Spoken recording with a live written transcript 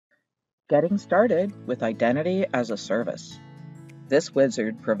Getting started with Identity as a Service. This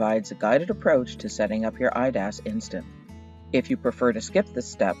wizard provides a guided approach to setting up your IDaaS instance. If you prefer to skip this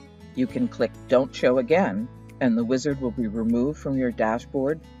step, you can click Don't Show Again, and the wizard will be removed from your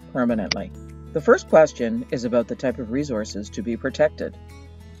dashboard permanently. The first question is about the type of resources to be protected.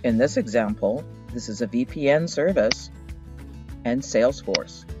 In this example, this is a VPN service and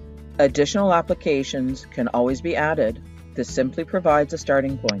Salesforce. Additional applications can always be added. This simply provides a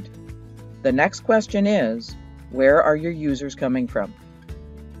starting point. The next question is, where are your users coming from?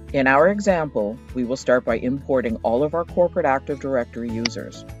 In our example, we will start by importing all of our corporate Active Directory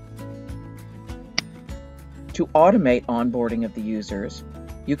users. To automate onboarding of the users,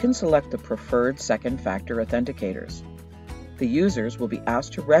 you can select the preferred second-factor authenticators. The users will be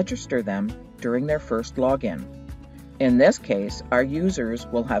asked to register them during their first login. In this case, our users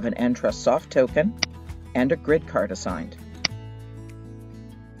will have an Entrust soft token and a grid card assigned.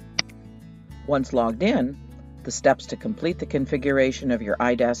 Once logged in, the steps to complete the configuration of your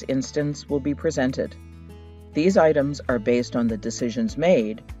IDaaS instance will be presented. These items are based on the decisions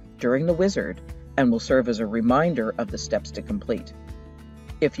made during the wizard and will serve as a reminder of the steps to complete.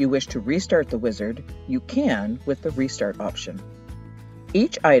 If you wish to restart the wizard, you can with the Restart option.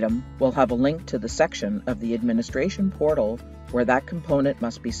 Each item will have a link to the section of the administration portal where that component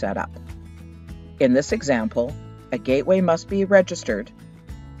must be set up. In this example, a gateway must be registered,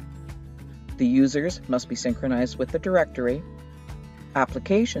 the users must be synchronized with the directory,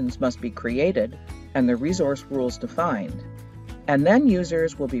 applications must be created, and the resource rules defined, and then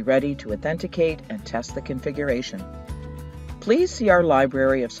users will be ready to authenticate and test the configuration. Please see our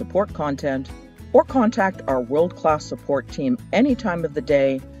library of support content or contact our world-class support team any time of the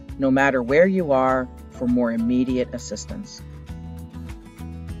day, no matter where you are, for more immediate assistance.